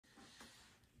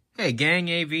Hey gang,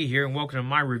 AV here, and welcome to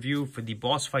my review for the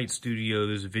Boss Fight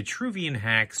Studios Vitruvian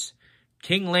Hacks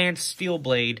King Lance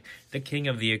Steelblade, the King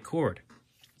of the Accord.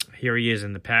 Here he is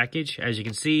in the package. As you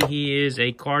can see, he is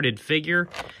a carded figure,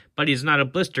 but he's not a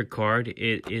blister card.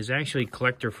 It is actually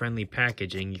collector-friendly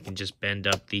packaging. You can just bend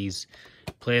up these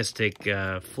plastic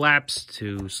flaps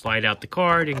to slide out the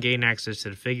card and gain access to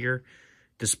the figure,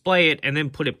 display it, and then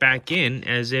put it back in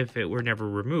as if it were never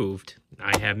removed.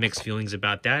 I have mixed feelings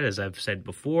about that, as I've said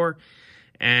before,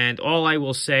 and all I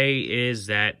will say is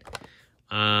that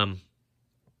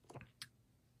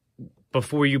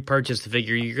before you purchase the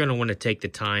figure, you're going to want to take the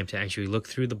time to actually look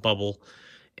through the bubble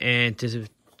and to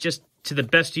just, to the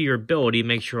best of your ability,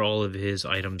 make sure all of his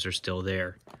items are still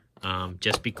there.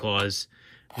 Just because,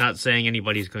 not saying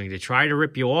anybody's going to try to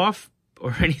rip you off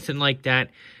or anything like that,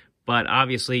 but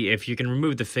obviously, if you can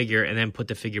remove the figure and then put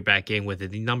the figure back in with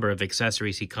the number of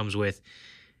accessories he comes with,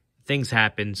 things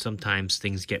happen. Sometimes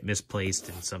things get misplaced,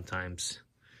 and sometimes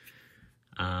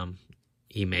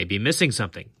he may be missing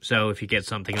something. So if you get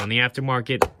something on the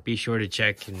aftermarket, be sure to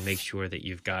check and make sure that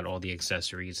you've got all the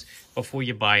accessories before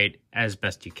you buy it as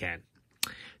best you can.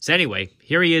 So anyway,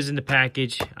 here he is in the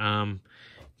package.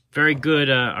 Very good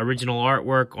original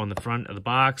artwork on the front of the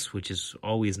box, which is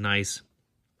always nice.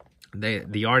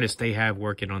 The artist they have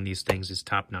working on these things is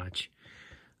top-notch.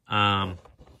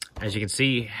 As you can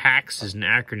see, HACS is an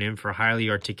acronym for Highly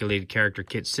Articulated Character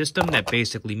Kit System. That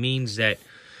basically means that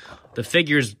the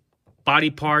figure's body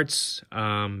parts,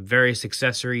 various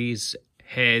accessories,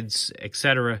 heads,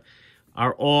 etc.,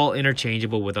 are all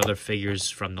interchangeable with other figures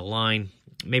from the line.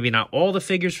 Maybe not all the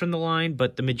figures from the line,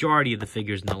 but the majority of the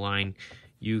figures in the line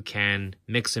you can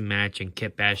mix and match and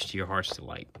kit bash to your heart's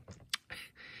delight.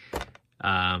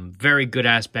 Very good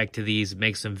aspect to these. It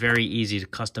makes them very easy to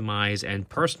customize and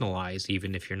personalize,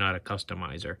 even if you're not a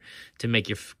customizer, to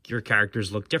make your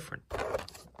characters look different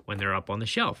when they're up on the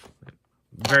shelf.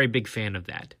 Very big fan of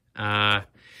that.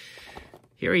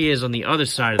 Here he is on the other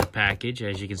side of the package.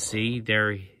 As you can see,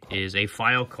 there is a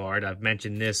file card. I've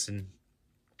mentioned this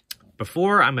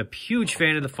before. I'm a huge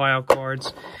fan of the file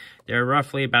cards. They're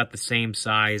roughly about the same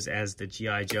size as the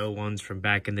G.I. Joe ones from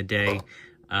back in the day.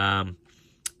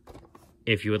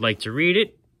 If you would like to read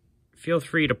it, feel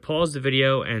free to pause the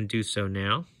video and do so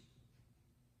now.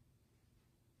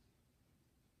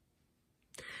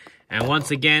 And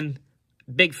once again,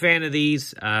 big fan of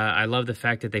these. I love the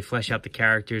fact that they flesh out the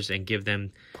characters and give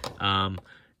them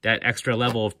that extra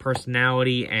level of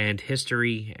personality and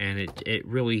history, and it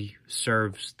really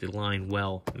serves the line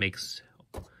well. Makes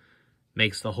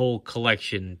the whole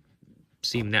collection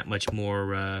seem that much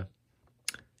more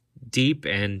deep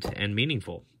and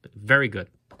meaningful. Very good.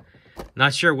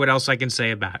 Not sure what else I can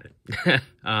say about it.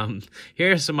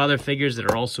 Here are some other figures that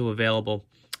are also available.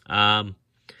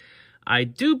 I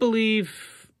do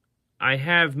believe I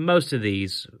have most of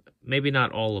these, maybe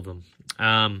not all of them.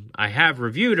 I have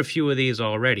reviewed a few of these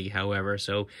already, however,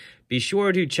 so be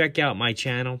sure to check out my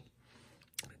channel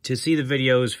to see the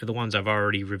videos for the ones I've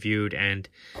already reviewed and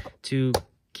to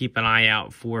keep an eye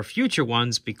out for future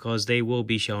ones because they will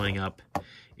be showing up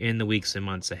in the weeks and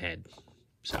months ahead.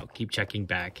 So keep checking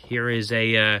back. Here is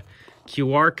a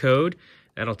QR code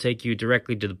that'll take you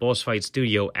directly to the Boss Fight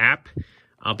Studio app.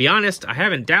 I'll be honest, I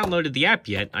haven't downloaded the app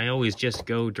yet. I always just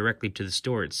go directly to the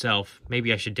store itself.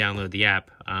 Maybe I should download the app.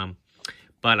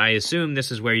 But I assume this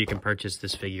is where you can purchase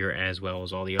this figure as well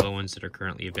as all the other ones that are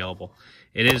currently available.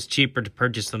 It is cheaper to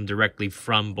purchase them directly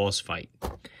from Boss Fight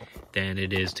than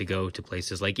it is to go to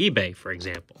places like eBay, for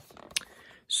example.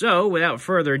 So, without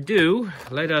further ado,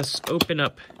 let us open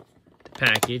up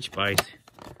package by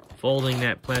folding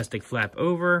that plastic flap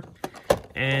over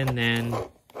and then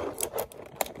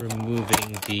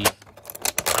removing the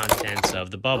contents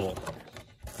of the bubble.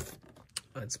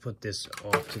 Let's put this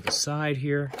off to the side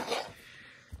here,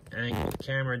 angle the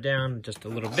camera down just a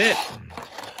little bit,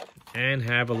 and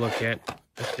have a look at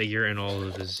the figure and all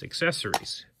of his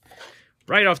accessories.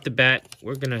 Right off the bat,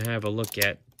 we're going to have a look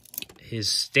at his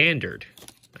standard.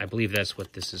 I believe that's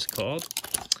what this is called.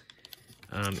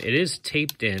 It is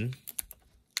taped in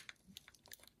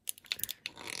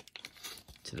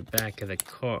to the back of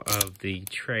the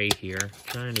tray here.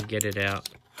 Trying to get it out.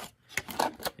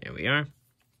 There we are.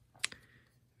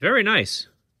 Very nice.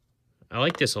 I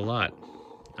like this a lot.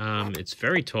 It's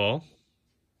very tall.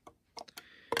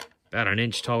 About an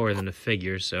inch taller than the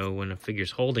figure, so when a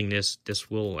figure's holding this, this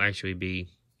will actually be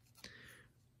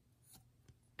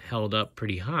held up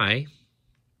pretty high.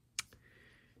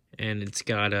 And it's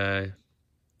got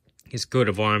his coat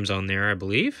of arms on there, I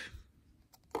believe.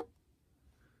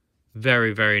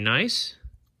 Very, very nice.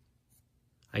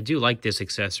 I do like this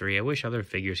accessory. I wish other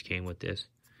figures came with this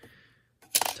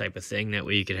type of thing. That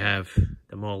way you could have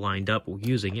them all lined up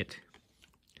using it.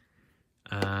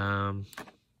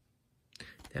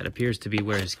 That appears to be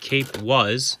where his cape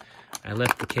was. I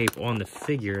left the cape on the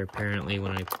figure, apparently,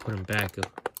 when I put him back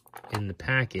in the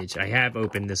package. I have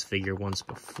opened this figure once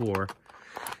before.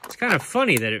 It's kind of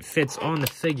funny that it fits on the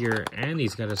figure, and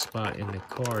he's got a spot in the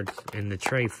card, in the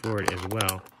tray for it as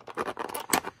well.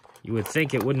 You would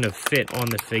think it wouldn't have fit on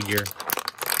the figure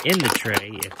in the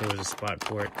tray if there was a spot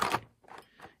for it.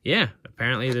 Yeah,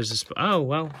 apparently there's a spot. Oh,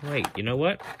 well, wait, you know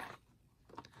what?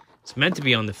 It's meant to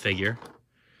be on the figure.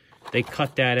 They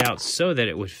cut that out so that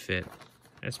it would fit.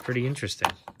 That's pretty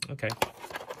interesting. Okay.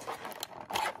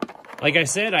 Like I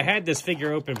said, I had this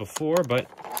figure open before, but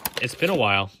it's been a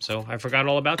while, so I forgot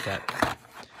all about that.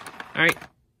 All right.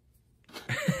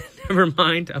 Never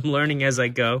mind. I'm learning as I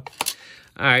go.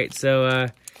 All right, so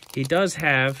he does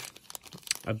have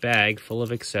a bag full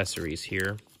of accessories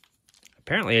here.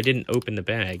 Apparently, I didn't open the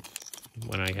bag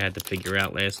when I had the figure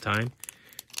out last time.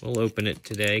 We'll open it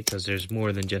today because there's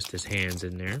more than just his hands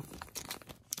in there.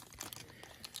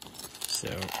 So,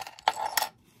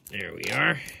 there we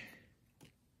are.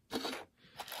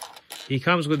 He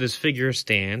comes with his figure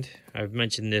stand. I've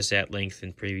mentioned this at length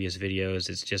in previous videos.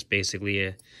 It's just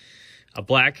basically a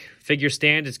black figure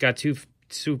stand. It's got two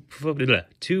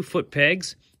foot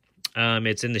pegs.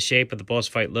 It's in the shape of the boss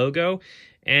fight logo,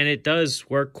 and it does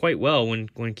work quite well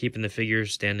when keeping the figure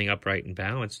standing upright and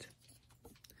balanced.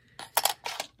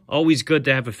 Always good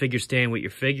to have a figure stand with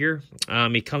your figure.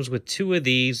 He comes with two of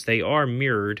these. They are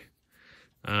mirrored.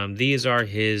 These are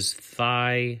his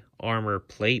thigh armor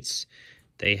plates.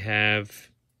 They have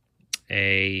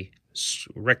a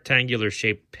rectangular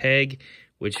shaped peg,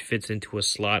 which fits into a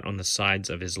slot on the sides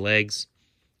of his legs.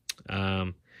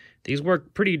 These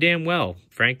work pretty damn well,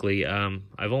 frankly.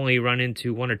 I've only run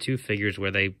into one or two figures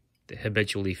where they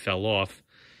habitually fell off.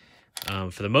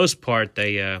 For the most part,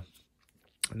 they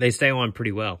stay on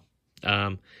pretty well.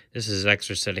 This is an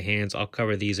extra set of hands. I'll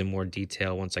cover these in more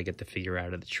detail once I get the figure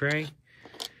out of the tray.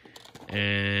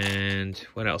 And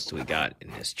what else do we got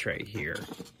in this tray here?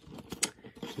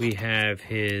 We have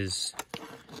his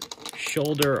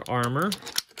shoulder armor.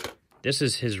 This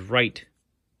is his right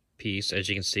piece. As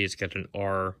you can see, it's got an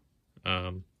R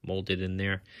molded in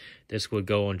there. This would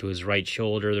go onto his right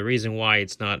shoulder. The reason why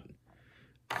it's not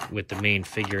with the main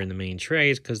figure in the main tray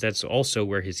is because that's also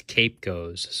where his cape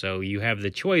goes. So you have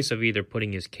the choice of either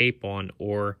putting his cape on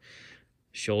or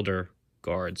shoulder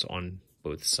guards on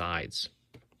both sides.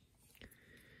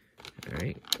 All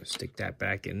right, stick that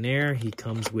back in there. He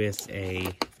comes with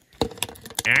a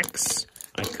axe.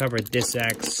 I covered this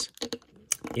axe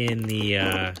in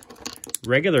the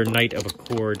regular Knight of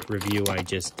Accord review I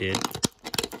just did.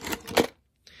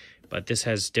 But this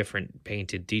has different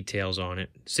painted details on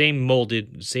it. Same mold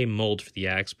for the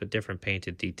axe, but different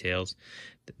painted details.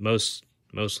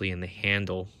 Mostly in the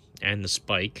handle and the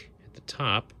spike at the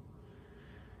top.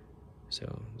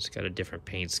 So it's got a different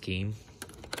paint scheme.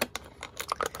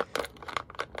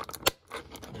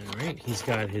 Alright, he's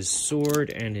got his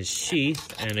sword and his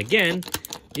sheath, and again,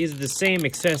 these are the same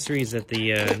accessories that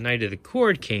the Knight of the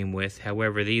Cord came with,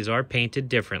 however, these are painted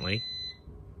differently.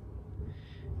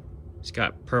 It's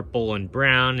got purple and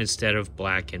brown instead of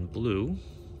black and blue.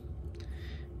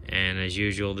 And as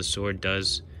usual, the sword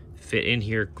does fit in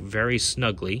here very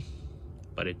snugly,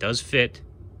 but it does fit.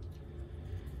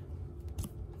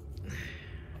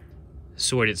 The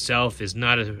sword itself is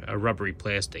not a rubbery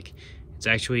plastic. It's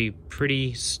actually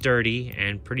pretty sturdy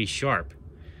and pretty sharp.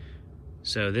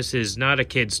 So this is not a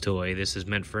kid's toy. This is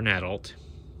meant for an adult.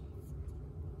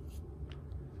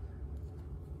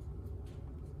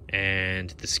 And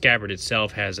the scabbard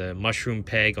itself has a mushroom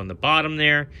peg on the bottom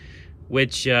there,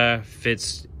 which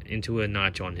fits into a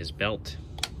notch on his belt.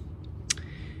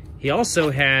 He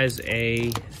also has a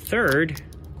third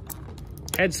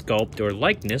head sculpt or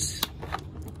likeness.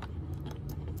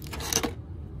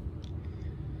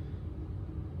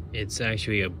 It's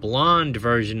actually a blonde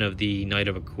version of the Knight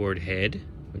of Accord head,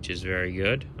 which is very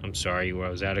good. I'm sorry, I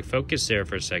was out of focus there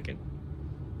for a second.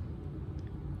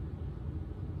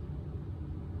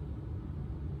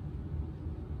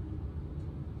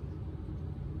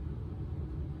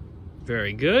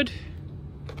 Very good.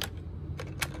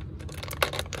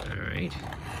 All right,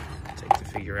 take the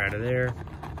figure out of there.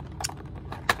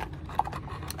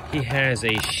 He has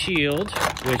a shield,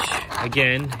 which,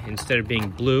 again, instead of being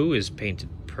blue, is painted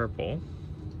purple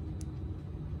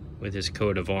with his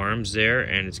coat of arms there,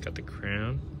 and it's got the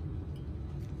crown.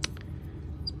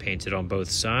 It's painted on both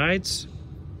sides.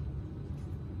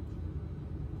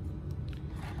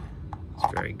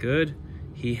 It's very good.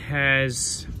 He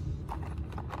has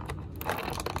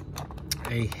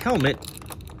a helmet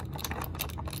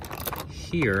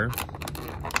here,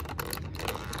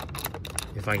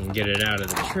 if I can get it out of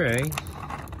the tray.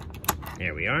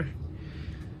 There we are.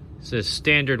 It's a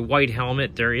standard white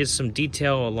helmet. There is some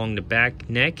detail along the back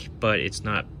neck, but it's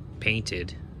not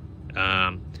painted.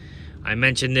 I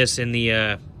mentioned this in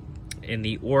the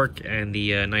Orc and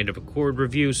the Knight of Accord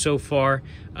review so far.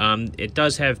 It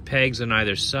does have pegs on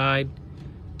either side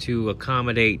to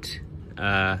accommodate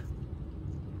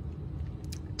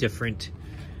different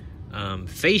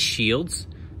face shields.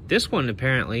 This one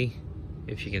apparently,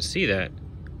 if you can see that,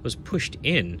 was pushed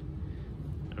in.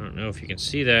 I don't know if you can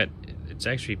see that. It's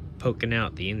actually poking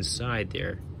out the inside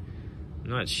there. I'm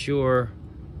not sure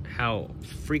how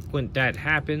frequent that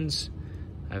happens.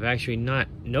 I've actually not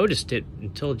noticed it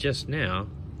until just now.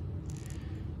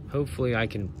 Hopefully I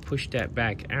can push that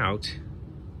back out.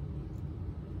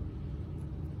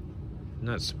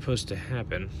 Not supposed to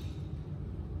happen.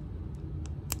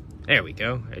 There we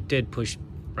go. It did push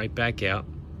right back out.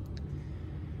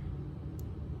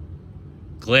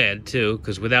 Glad too,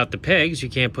 because without the pegs you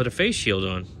can't put a face shield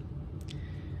on.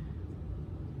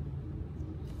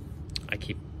 I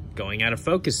keep going out of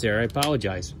focus there, I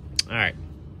apologize. Alright.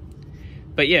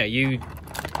 But yeah, you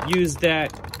use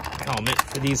that helmet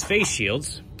for these face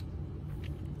shields.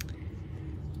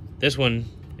 This one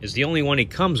is the only one he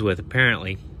comes with,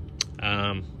 apparently.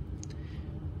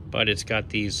 But it's got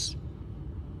these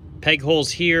peg holes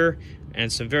here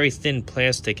and some very thin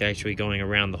plastic actually going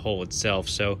around the hole itself.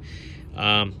 So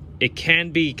it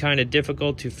can be kind of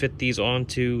difficult to fit these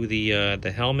onto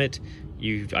the helmet.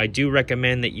 I do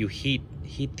recommend that you heat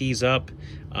these up.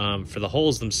 For the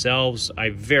holes themselves, I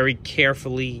very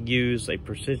carefully use a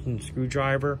precision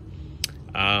screwdriver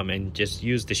and just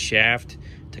use the shaft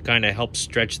to kind of help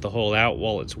stretch the hole out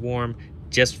while it's warm,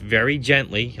 just very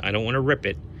gently. I don't want to rip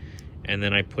it. And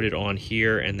then I put it on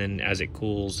here, and then as it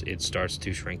cools, it starts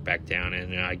to shrink back down,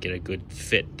 and I get a good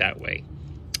fit that way.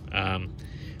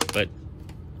 But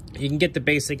you can get the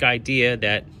basic idea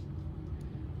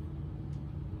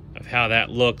of how that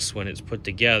looks when it's put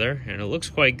together, and it looks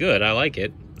quite good. I like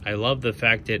it. I love the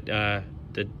fact that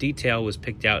the detail was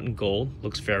picked out in gold.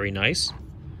 Looks very nice.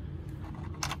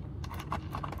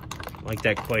 I like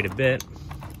that quite a bit.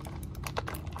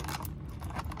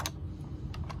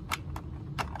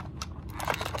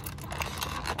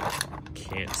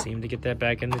 Can't seem to get that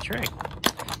back in the tray.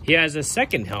 He has a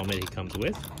second helmet he comes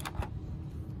with.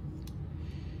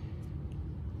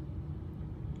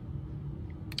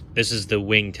 This is the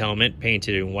winged helmet,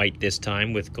 painted in white this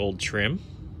time with gold trim.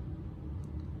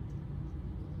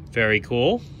 Very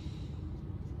cool.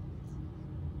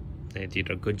 They did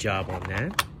a good job on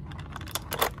that.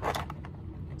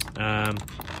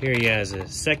 Here he has a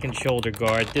second shoulder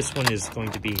guard. This one is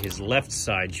going to be his left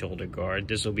side shoulder guard.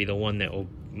 This will be the one that will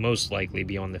most likely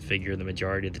be on the figure the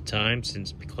majority of the time,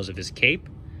 because of his cape.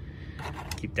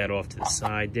 Keep that off to the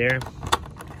side there.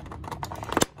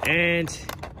 And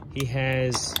he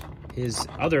has his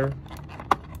other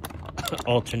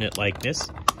alternate likeness.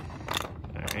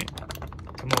 Alright,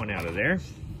 come on out of there.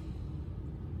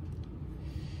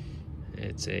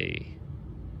 It's a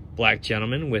black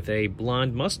gentleman with a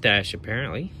blonde mustache,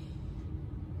 apparently.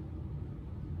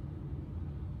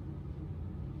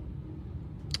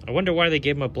 I wonder why they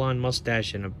gave him a blonde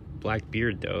mustache and a black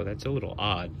beard, though. That's a little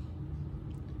odd.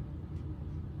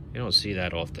 You don't see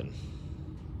that often.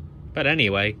 But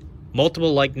anyway,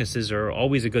 multiple likenesses are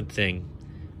always a good thing,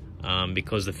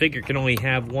 because the figure can only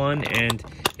have one, and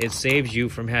it saves you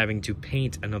from having to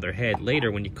paint another head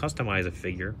later when you customize a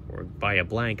figure or buy a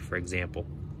blank, for example.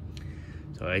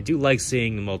 So I do like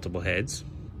seeing the multiple heads.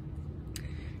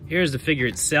 Here's the figure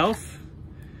itself.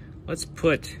 Let's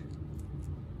put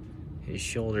his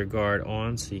shoulder guard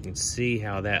on so you can see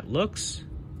how that looks.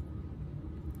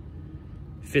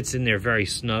 Fits in there very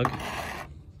snug.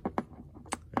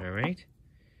 All right.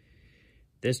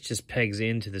 This just pegs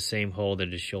into the same hole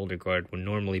that his shoulder guard would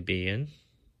normally be in.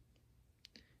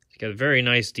 It's got a very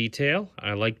nice detail.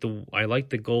 I like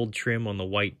the gold trim on the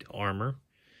white armor.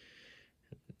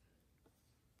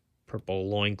 Purple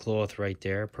loincloth right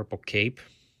there, purple cape.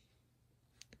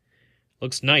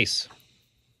 Looks nice.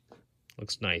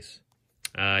 Looks nice.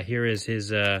 Here is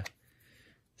his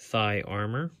thigh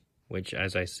armor, which,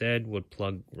 as I said, would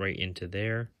plug right into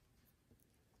there.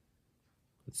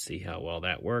 Let's see how well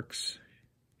that works.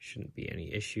 Shouldn't be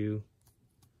any issue.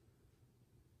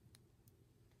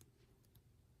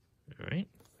 All right,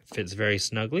 fits very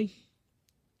snugly.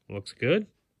 Looks good.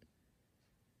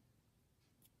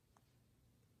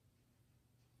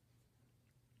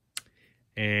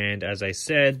 And as I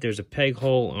said, there's a peg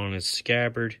hole on his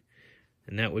scabbard,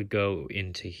 and that would go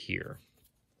into here.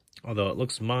 Although it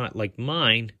looks like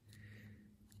mine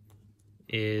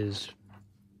is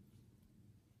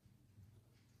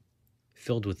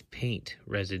filled with paint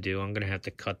residue. I'm going to have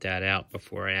to cut that out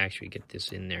before I actually get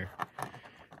this in there.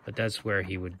 But that's where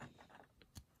he would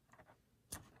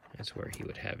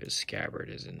have his scabbard,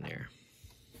 is in there.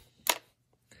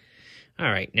 All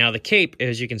right, now the cape,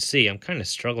 as you can see, I'm kind of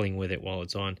struggling with it while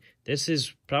it's on. This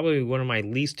is probably one of my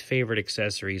least favorite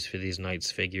accessories for these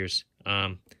Knights figures.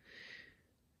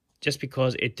 Just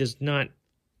because it does not,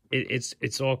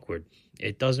 it's awkward.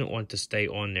 It doesn't want to stay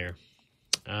on there.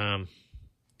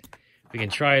 We can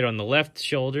try it on the left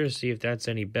shoulder, see if that's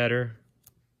any better.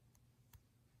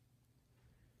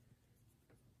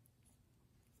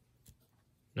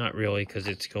 Not really, because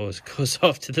it goes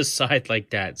off to the side like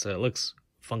that, so it looks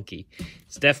funky.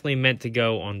 It's definitely meant to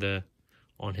go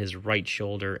on his right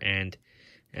shoulder, and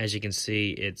as you can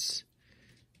see, it's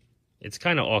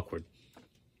kind of awkward.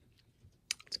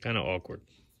 It's kind of awkward.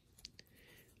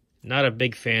 Not a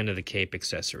big fan of the cape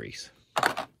accessories.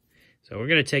 So we're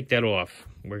going to take that off.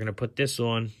 We're going to put this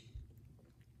on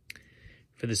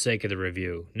for the sake of the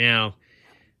review. Now,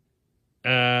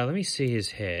 let me see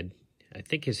his head. I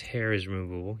think his hair is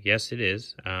removable. Yes, it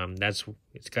is.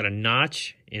 It's got a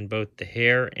notch in both the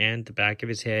hair and the back of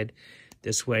his head.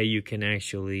 This way you can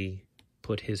actually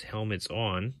put his helmets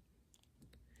on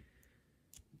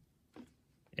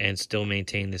and still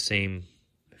maintain the same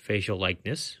facial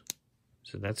likeness.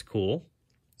 So that's cool.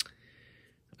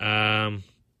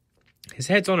 His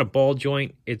head's on a ball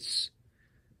joint. It's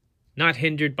not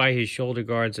hindered by his shoulder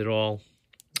guards at all.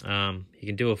 He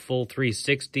can do a full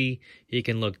 360. He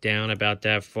can look down about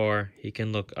that far. He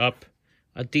can look up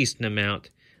a decent amount.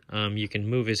 You can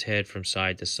move his head from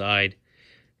side to side.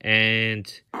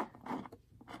 And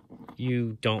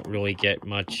you don't really get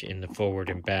much in the forward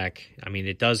and back. I mean,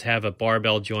 it does have a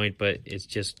barbell joint, but it's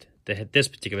just this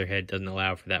particular head doesn't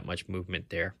allow for that much movement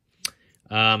there.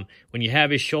 When you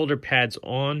have his shoulder pads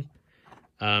on,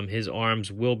 his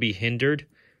arms will be hindered.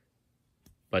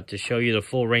 But to show you the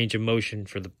full range of motion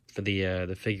for the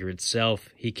figure itself,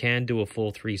 he can do a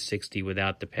full 360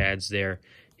 without the pads there.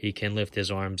 He can lift his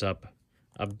arms up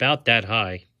about that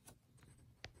high.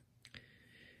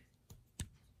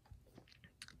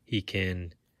 He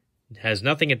has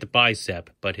nothing at the bicep,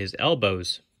 but his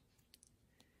elbows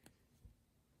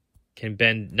can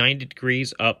bend 90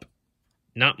 degrees up,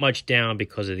 not much down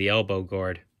because of the elbow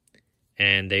guard.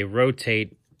 And they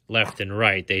rotate left and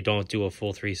right. They don't do a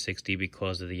full 360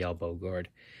 because of the elbow guard.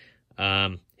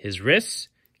 His wrists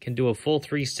can do a full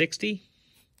 360.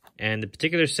 And the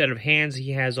particular set of hands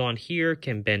he has on here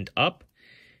can bend up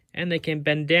and they can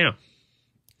bend down.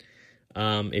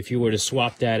 If you were to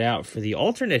swap that out for the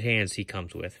alternate hands he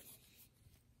comes with,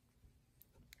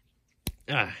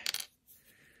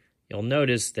 you'll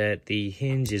notice that the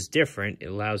hinge is different. It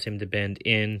allows him to bend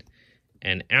in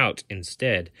and out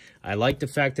instead. I like the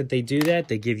fact that they do that.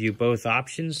 They give you both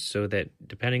options so that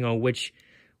depending on which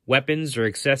weapons or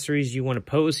accessories you want to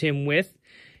pose him with,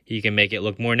 he can make it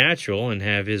look more natural and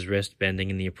have his wrist bending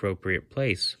in the appropriate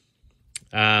place.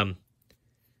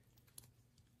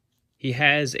 He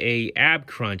has a ab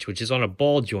crunch, which is on a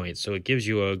ball joint, so it gives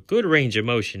you a good range of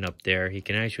motion up there. He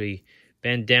can actually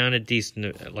bend down a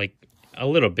decent, like a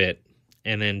little bit,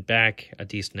 and then back a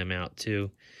decent amount too.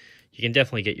 You can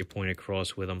definitely get your point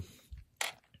across with him.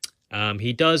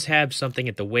 He does have something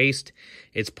at the waist.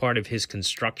 It's part of his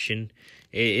construction.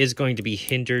 It is going to be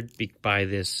hindered by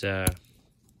this,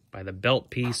 by the belt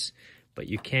piece, but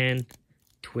you can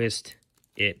twist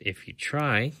it if you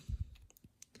try.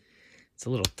 It's a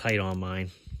little tight on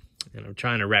mine, and I'm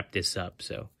trying to wrap this up,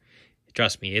 so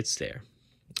trust me, it's there.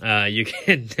 You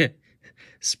can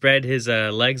spread his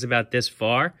legs about this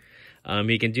far.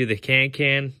 He can do the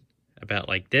can-can about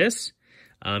like this.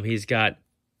 He's got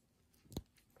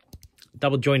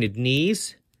double-jointed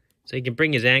knees, so he can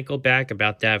bring his ankle back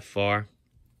about that far.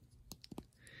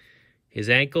 His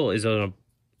ankle is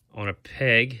on a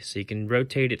peg, so you can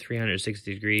rotate it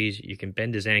 360 degrees. You can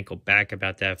bend his ankle back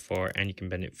about that far, and you can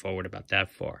bend it forward about that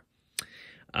far.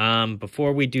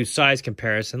 Before we do size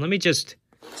comparison, let me just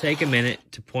take a minute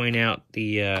to point out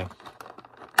the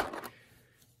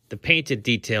painted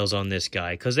details on this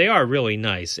guy, because they are really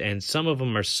nice, and some of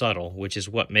them are subtle, which is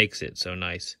what makes it so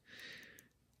nice.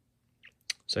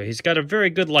 So he's got a very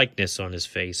good likeness on his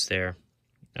face there.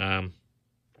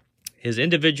 His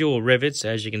individual rivets,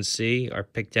 as you can see, are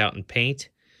picked out in paint.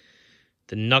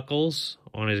 The knuckles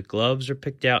on his gloves are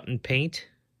picked out in paint.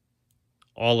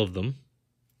 All of them,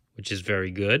 which is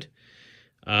very good.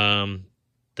 The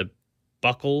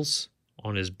buckles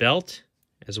on his belt,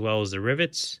 as well as the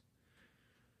rivets,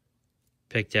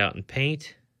 picked out in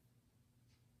paint.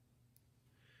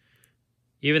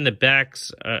 Even the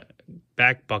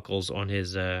back buckles on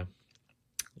his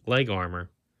leg armor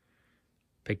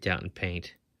picked out in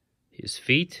paint. His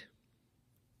feet,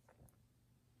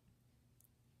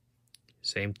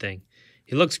 same thing.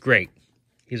 He looks great.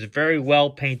 He's a very well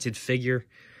painted figure.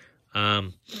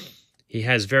 He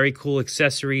has very cool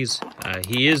accessories.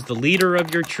 He is the leader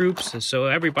of your troops, so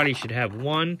everybody should have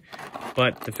one.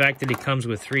 But the fact that he comes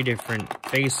with 3 different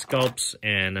face sculpts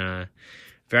and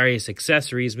various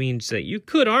accessories means that you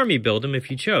could army build him if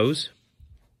you chose.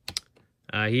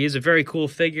 He is a very cool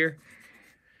figure.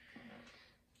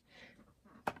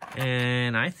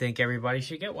 And I think everybody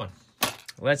should get one.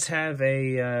 Let's have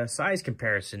a size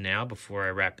comparison now before I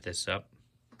wrap this up.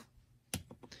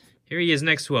 Here he is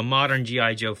next to a modern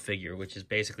G.I. Joe figure, which is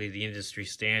basically the industry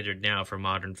standard now for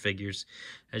modern figures.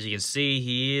 As you can see,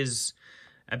 he is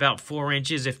about 4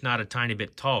 inches, if not a tiny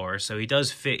bit taller, so he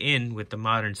does fit in with the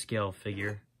modern scale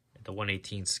figure at the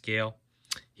 1/18 scale.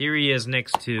 Here he is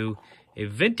next to a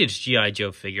vintage G.I.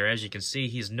 Joe figure. As you can see,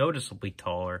 he's noticeably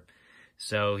taller,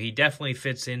 so he definitely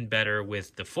fits in better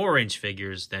with the 4-inch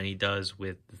figures than he does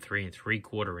with the 3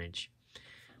 3/4 inch.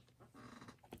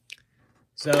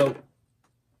 So,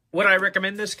 would I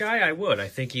recommend this guy? I would. I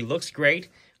think he looks great.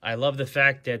 I love the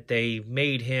fact that they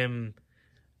made him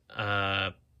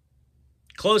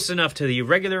close enough to the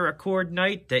regular Accord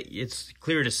Knight that it's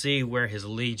clear to see where his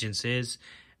allegiance is.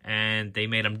 And they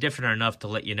made him different enough to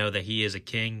let you know that he is a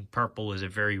king. Purple is a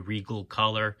very regal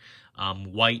color.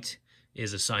 White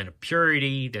is a sign of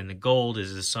purity. Then the gold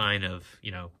is a sign of,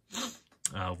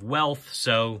 of wealth.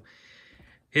 So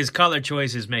his color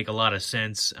choices make a lot of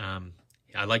sense.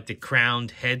 I like the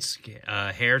crowned hair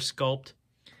sculpt.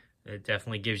 It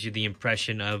definitely gives you the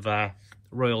impression of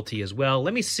royalty as well.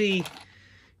 Let me see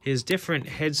his different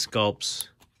head sculpts.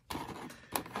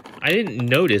 I didn't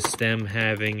notice them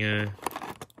having a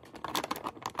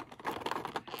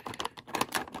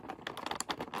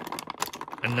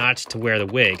notch to wear the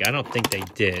wig. I don't think they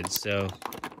did, so...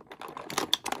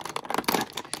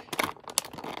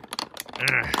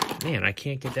 man, I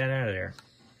can't get that out of there.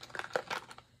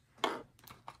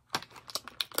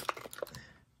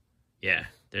 Yeah,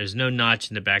 there's no notch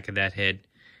in the back of that head.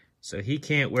 So he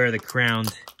can't wear the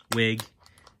crowned wig,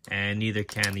 and neither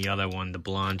can the other one, the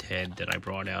blonde head that I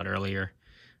brought out earlier.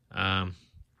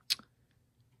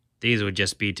 These would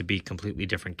just be to be completely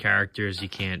different characters. You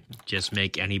can't just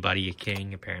make anybody a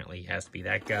king. Apparently, he has to be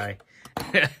that guy.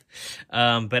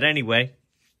 But anyway,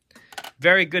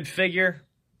 very good figure.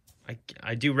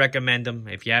 I do recommend them.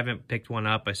 If you haven't picked one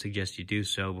up, I suggest you do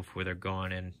so before they're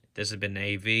gone. And this has been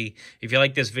AV. If you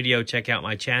like this video, check out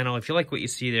my channel. If you like what you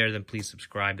see there, then please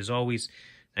subscribe. As always,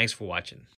 thanks for watching.